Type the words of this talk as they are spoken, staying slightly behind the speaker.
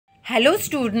Hello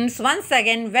students, once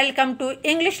again welcome to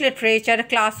English Literature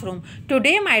Classroom.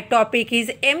 Today my topic is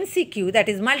MCQ, that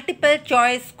is multiple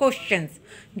choice questions.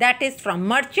 That is from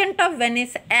Merchant of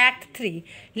Venice Act 3.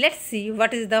 Let's see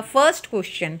what is the first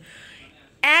question.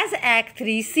 As Act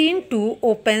 3 Scene 2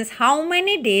 opens, how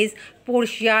many days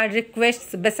Portia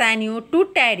requests Bassanio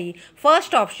to tarry?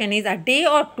 First option is a day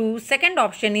or two, second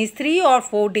option is 3 or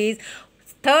 4 days,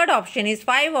 third option is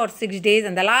 5 or 6 days,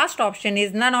 and the last option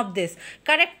is none of this.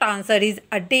 Correct answer is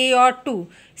a day or two.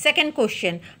 Second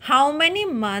question, how many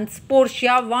months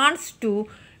Portia wants to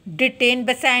detain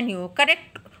Bassanio?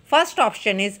 Correct first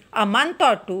option is a month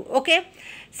or two. Okay.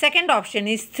 Second option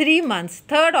is 3 months.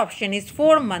 Third option is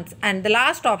 4 months, and the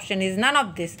last option is none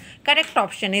of this. Correct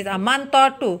option is a month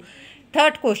or two.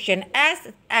 Third question, as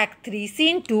Act 3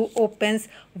 Scene 2 opens,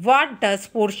 what does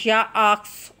Portia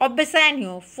ask of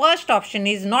Bassanio? First option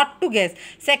is not to guess.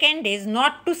 Second is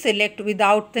not to select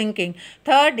without thinking.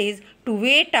 Third is to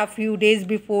wait a few days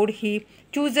before he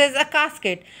chooses a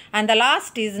casket. And the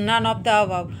last is none of the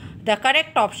above. The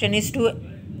correct option is to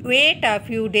wait a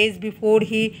few days before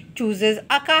he chooses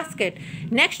a casket.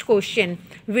 Next question,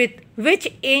 with which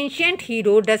ancient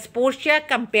hero does Portia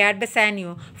compare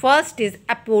Bassanio? First is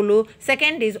Apollo,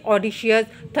 second is Odysseus,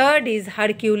 third is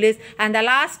Hercules, and the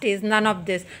last is none of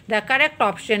this. The correct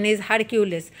option is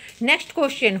Hercules. Next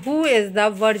question, who is the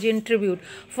virgin tribute?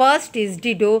 First is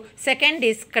Dido, second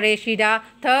is Cressida,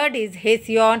 third is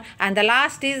Hesione, and the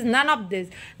last is none of this.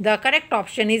 The correct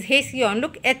option is Hesione.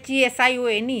 Look,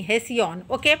 Hesione, Hesione.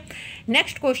 Okay.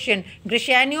 Next question,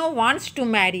 Bassanio wants to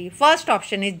marry. First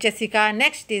option is Jessica,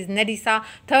 next is Nerissa,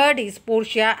 third is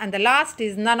Portia, and the last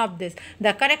is none of this.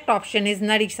 The correct option is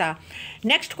Nerissa.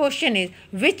 Next question is,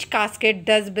 which casket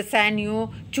does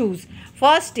Bassanio choose?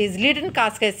 First is leaden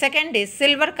casket, second is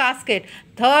silver casket,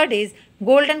 third is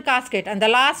golden casket, and the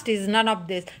last is none of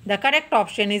this. The correct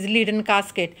option is leaden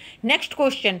casket. Next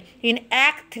question, in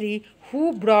Act 3,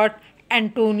 who brought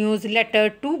Antonio's letter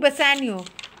to Bassanio?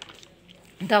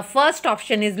 The first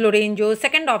option is Lorenzo,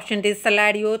 second option is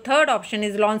Salario, third option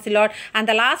is Lancelot, and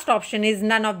the last option is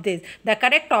none of this. The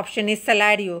correct option is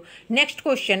Salario. Next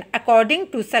question,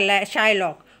 according to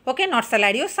Shylock, okay, not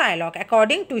Salario, Shylock.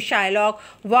 According to Shylock,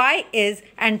 why is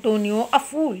Antonio a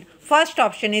fool? First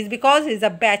option is because he is a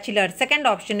bachelor. Second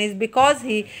option is because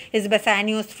he is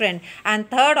Bassanio's friend. And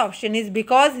third option is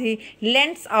because he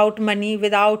lends out money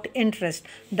without interest.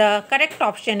 The correct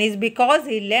option is because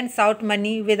he lends out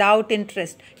money without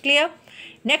interest. Clear?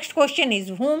 Next question is,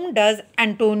 whom does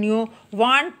Antonio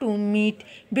want to meet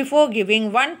before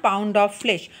giving 1 pound of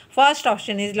flesh? First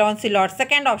option is Lancelot,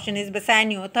 second option is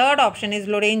Bassanio, third option is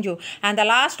Lorenzo, and the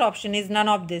last option is none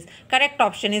of this. Correct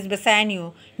option is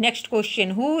Bassanio. Next question,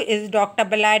 who is Dr.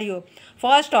 Bellario?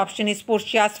 First option is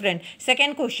Portia's friend.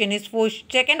 Second option is First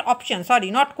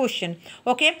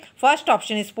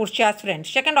option is Portia's friend.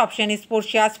 Second option is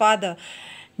Portia's father.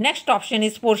 Next option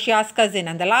is Portia's cousin,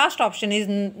 and the last option is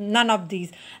none of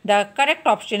these. The correct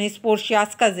option is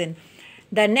Portia's cousin.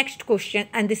 The next question,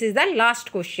 and this is the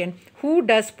last question, who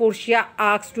does Portia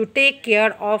ask to take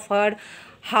care of her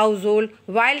household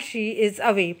while she is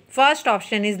away? First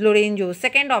option is Lorenzo,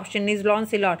 second option is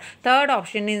Lancelot, third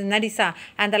option is Nerissa,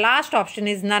 and the last option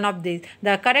is none of these.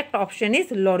 The correct option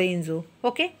is Lorenzo.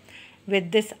 Okay.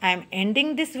 With this, I am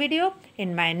ending this video.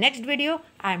 In my next video,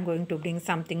 I am going to bring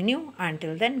something new.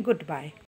 Until then, goodbye.